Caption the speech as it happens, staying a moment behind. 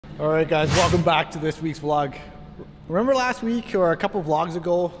All right guys, welcome back to this week's vlog. Remember last week or a couple vlogs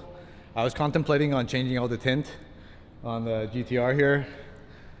ago, I was contemplating on changing out the tint on the GTR here.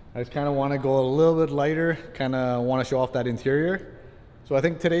 I just kind of want to go a little bit lighter, kind of want to show off that interior. So I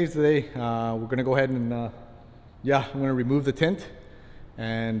think today's the day. We're going to go ahead and, yeah, I'm going to remove the tint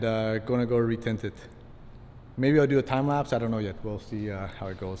and going to go retint it. Maybe I'll do a time lapse, I don't know yet. We'll see how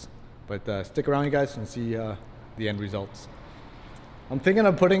it goes. But stick around you guys and see the end results. I'm thinking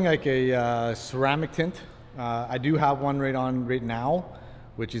of putting like a ceramic tint. I do have one right now,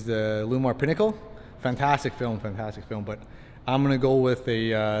 which is the Lumar Pinnacle. Fantastic film, but I'm gonna go with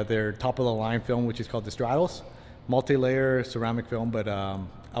their top of the line film, which is called the Stratos. Multi-layer ceramic film, but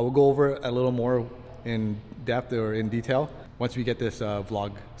I will go over it a little more in depth or in detail once we get this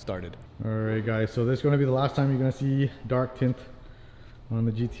vlog started. All right guys, so this is gonna be the last time you're gonna see dark tint on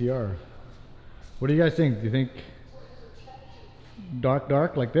the GTR. What do you guys think? Do you think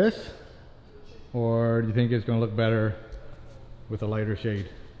dark like this, or do you think it's going to look better with a lighter shade?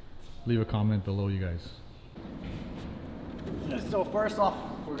 Leave a comment below, you guys. So first off,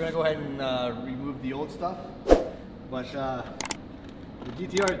 we're going to go ahead and remove the old stuff, but the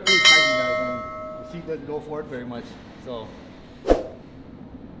GTR is pretty tight, you guys, and the seat doesn't go for it very much, so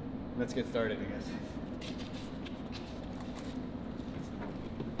let's get started, I guess.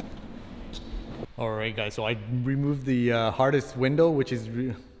 Alright guys, so I removed the hardest window, which is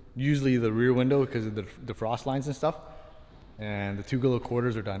usually the rear window because of the frost lines and stuff. And the two little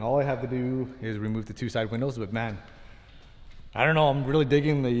quarters are done. All I have to do is remove the two side windows, but man, I don't know, I'm really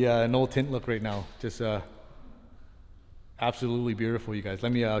digging the no tint look right now. Just absolutely beautiful, you guys.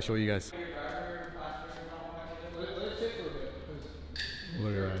 Let me show you guys.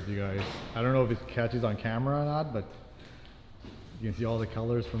 Look at that, you guys. I don't know if it catches on camera or not, but you can see all the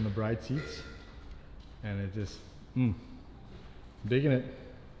colors from the bride seats. And it just, digging it.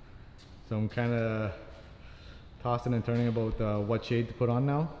 So I'm kind of tossing and turning about what shade to put on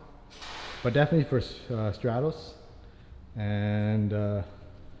now. But definitely for Stratos. And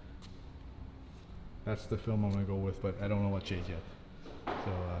that's the film I'm going to go with, but I don't know what shade yet.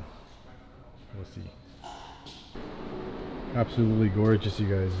 So we'll see. Absolutely gorgeous, you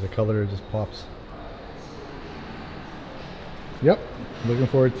guys. The color just pops. Yep, looking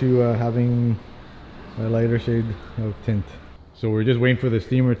forward to having a lighter shade of tint. So we're just waiting for the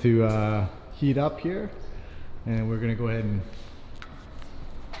steamer to heat up here, and we're gonna go ahead and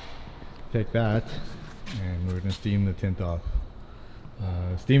take that and we're gonna steam the tint off.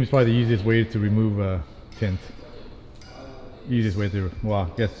 Steam is probably the easiest way to remove tint. Easiest way to,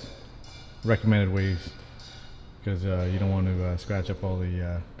 well, I guess recommended ways, because you don't want to scratch up all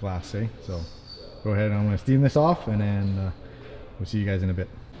the glass, eh? So go ahead and I'm gonna steam this off, and then we'll see you guys in a bit.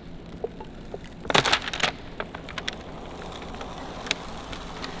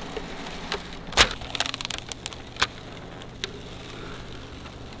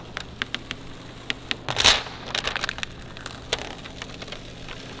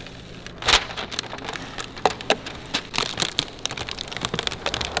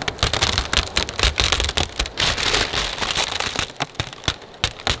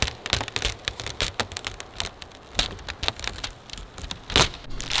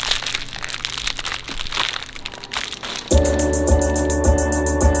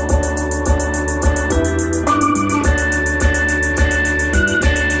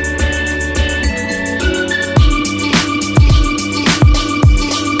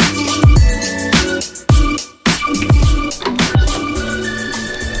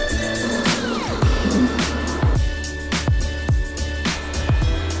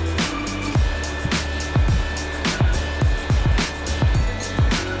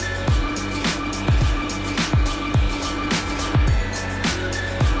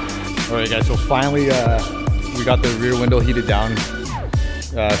 Alright guys, so finally we got the rear window heated down.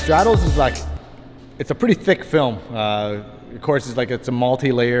 Stratos is like, it's a pretty thick film. Of course, it's a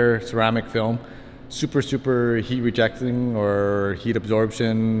multi-layer ceramic film. Super heat rejecting or heat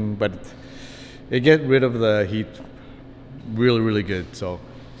absorption, but it gets rid of the heat really good. So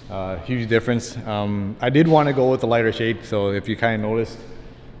huge difference. I did want to go with the lighter shade, so if you kind of noticed,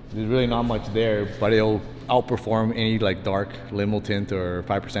 there's really not much there, but it'll outperform any like dark limo tint or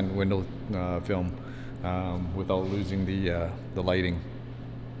 5% window film without losing the lighting.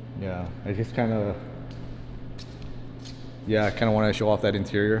 Yeah, I just kind of want to show off that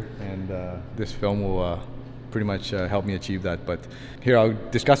interior, and this film will pretty much help me achieve that. But here, I'll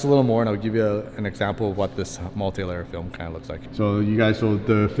discuss a little more, and I'll give you an example of what this multi-layer film kind of looks like. So you guys, so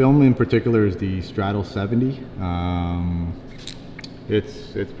the film in particular is the Stratos 70.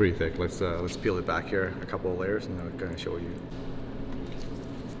 It's pretty thick. Let's peel it back here a couple of layers, and I'm going to show you.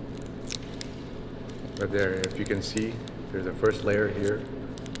 Right there, if you can see, there's a first layer here.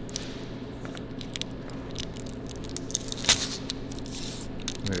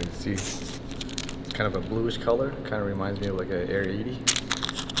 There you see, it's kind of a bluish color, kind of reminds me of like an Air 80.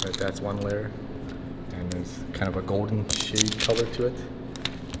 Right, that's one layer. And there's kind of a golden shade color to it.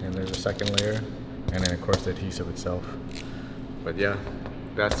 And there's a second layer. And then of course the adhesive itself. But yeah,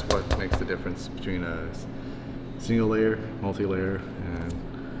 that's what makes the difference between a single layer, multi-layer, and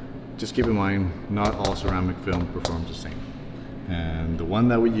just keep in mind, not all ceramic film performs the same. And the one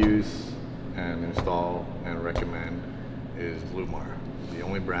that we use and install and recommend is Lumar, the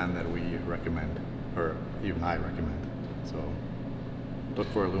only brand that we recommend, or even I recommend. So look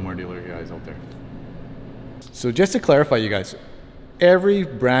for a Lumar dealer, guys, out there. So just to clarify, you guys, every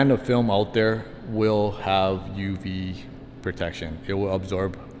brand of film out there will have UV protection. It will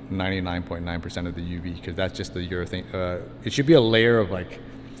absorb 99.9% of the UV, because that's just the urethane. It should be a layer of like,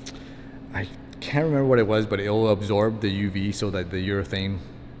 I can't remember what it was, but it will absorb the UV so that the urethane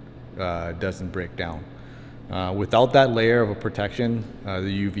doesn't break down. Without that layer of a protection,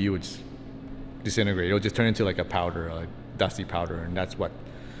 the UV would disintegrate. It'll just turn into like a powder, a dusty powder, and that's what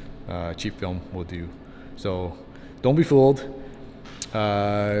cheap film will do. So don't be fooled.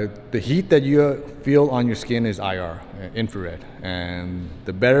 The heat that you feel on your skin is IR, infrared, and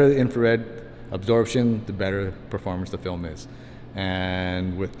the better the infrared absorption, the better performance the film is.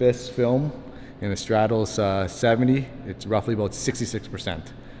 And with this film in the Stratos 70, it's roughly about 66%,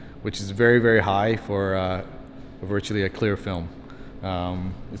 which is very, very high for virtually a clear film.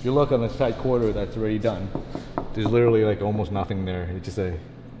 If you look on the side quarter that's already done, there's literally like almost nothing there. It's just a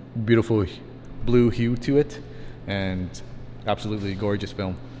beautiful blue hue to it, and absolutely gorgeous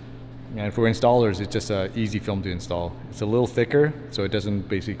film. And for installers, it's just an easy film to install. It's a little thicker, so it doesn't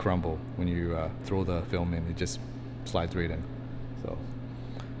basically crumble when you throw the film in. It just slides right in. So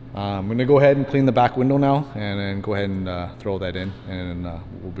I'm gonna go ahead and clean the back window now, and then go ahead and throw that in, and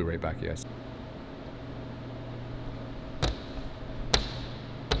we'll be right back, yes.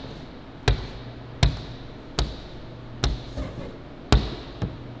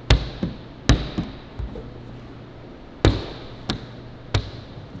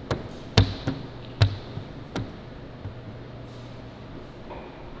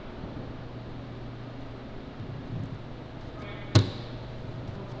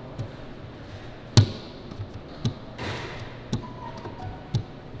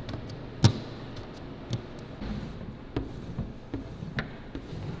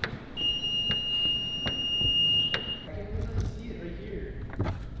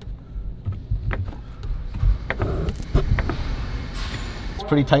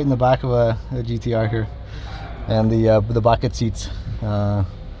 Pretty tight in the back of a GTR here, and the bucket seats don't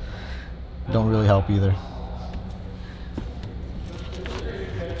really help either.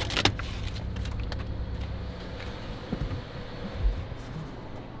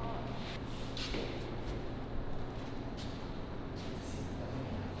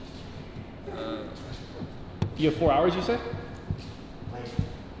 You have 4 hours, you said?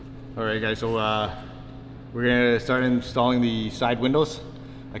 All right, guys, so we're gonna start installing the side windows.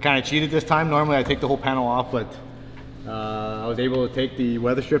 I kind of cheated this time. Normally I take the whole panel off, but I was able to take the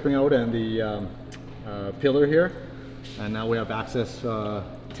weather stripping out and the pillar here, and now we have access to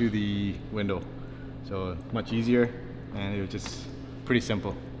the window. So much easier, and it was just pretty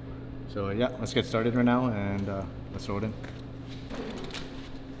simple. So yeah, let's get started right now, and let's throw it in.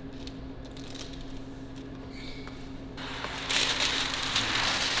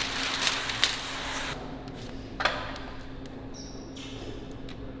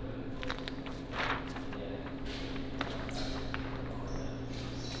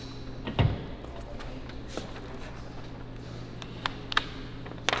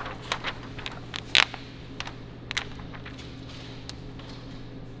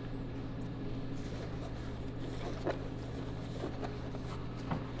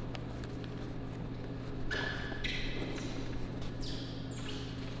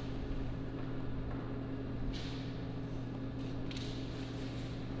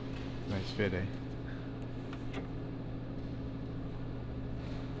 Nice fit, eh?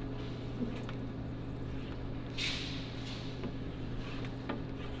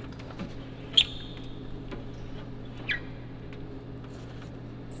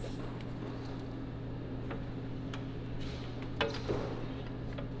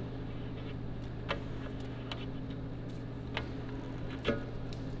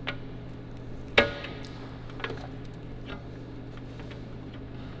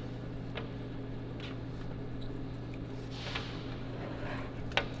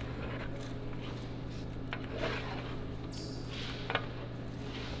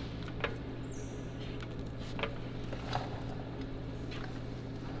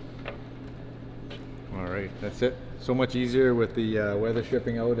 That's it. So much easier with the weather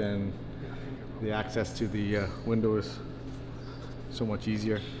stripping out, and the access to the window is so much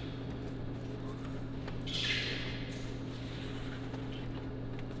easier.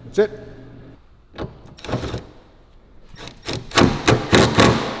 That's it.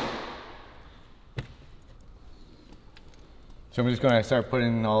 So I'm just going to start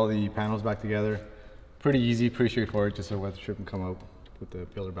putting all the panels back together. Pretty easy, pretty straightforward, just a weather strip and come out, put the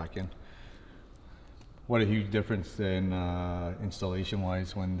pillar back in. What a huge difference in installation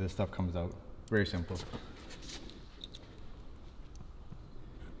wise when this stuff comes out. Very simple.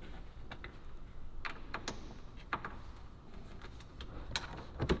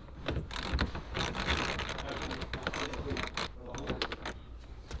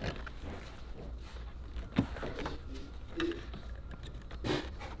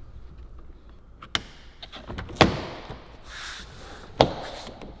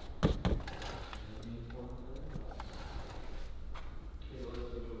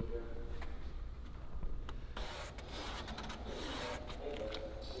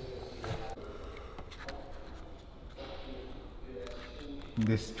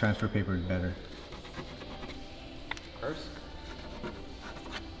 This transfer paper is better. First?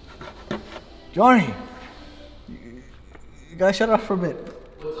 Johnny, you gotta shut it off for a bit.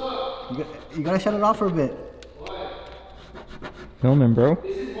 What's up? You gotta shut it off for a bit. Why? Filming, bro.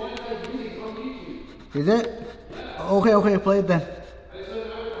 This is one that really from YouTube. Is it? Yeah. Okay, play it then.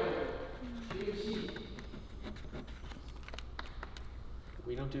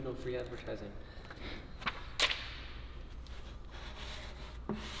 We don't do no free advertising.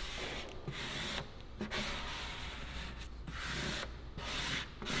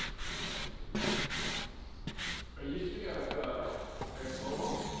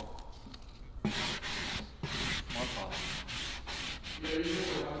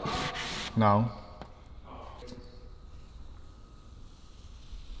 No.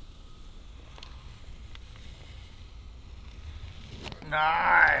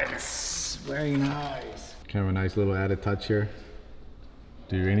 Nice. Very nice. Kind of a nice little added touch here.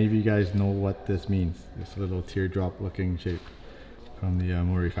 Do any of you guys know what this means? This little teardrop looking shape from the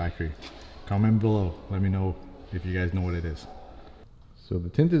Murray factory. Comment below. Let me know if you guys know what it is. So the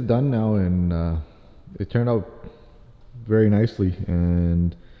tint is done now, and it turned out very nicely.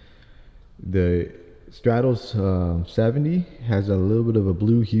 And the Stratos 70 has a little bit of a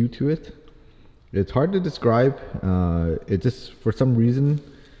blue hue to it. It's hard to describe. It just, for some reason,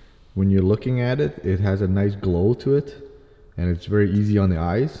 when you're looking at it, it has a nice glow to it, and it's very easy on the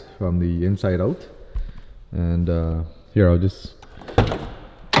eyes from the inside out. And here, I'll just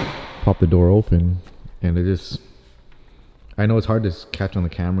pop the door open, and it just, I know it's hard to catch on the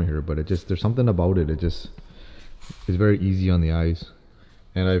camera here, but it just, there's something about it. It just is very easy on the eyes.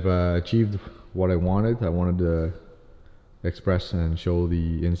 And I've achieved what I wanted. I wanted to express and show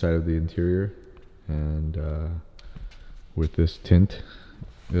the inside of the interior, and with this tint,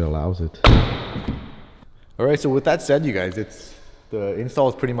 it allows it. All right, so with that said, you guys, the install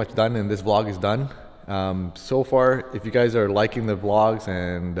is pretty much done, and this vlog is done. So far, if you guys are liking the vlogs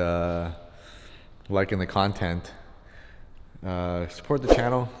and liking the content, support the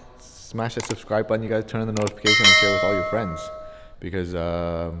channel, smash that subscribe button, you guys, turn on the notification, and share with all your friends, because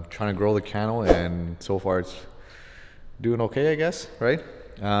I'm trying to grow the channel, and so far it's doing okay, I guess, right?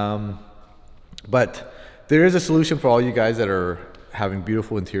 But there is a solution for all you guys that are having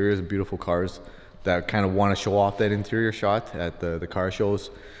beautiful interiors and beautiful cars, that kind of want to show off that interior shot at the car shows,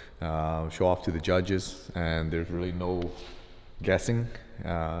 show off to the judges, and there's really no guessing.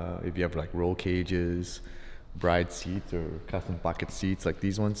 If you have like roll cages, bride seats, or custom bucket seats like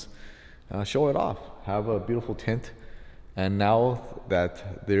these ones, show it off, have a beautiful tint. And now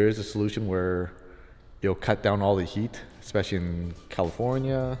that there is a solution where it'll cut down all the heat, especially in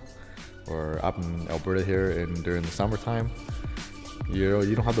California or up in Alberta here during the summertime,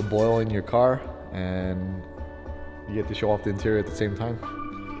 you don't have to boil in your car, and you get to show off the interior at the same time.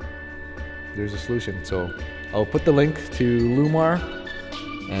 There's a solution. So I'll put the link to Lumar,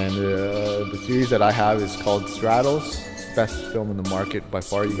 and the series that I have is called Stratos, best film in the market by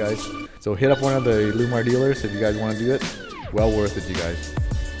far, you guys. So hit up one of the Lumar dealers if you guys want to do it. Well worth it, you guys.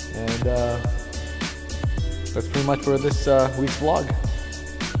 And that's pretty much for this week's vlog.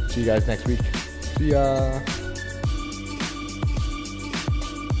 See you guys next week. See ya.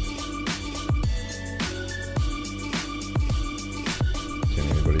 Can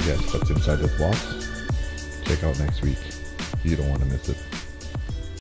anybody guess what's inside this box? Check out next week. You don't want to miss it.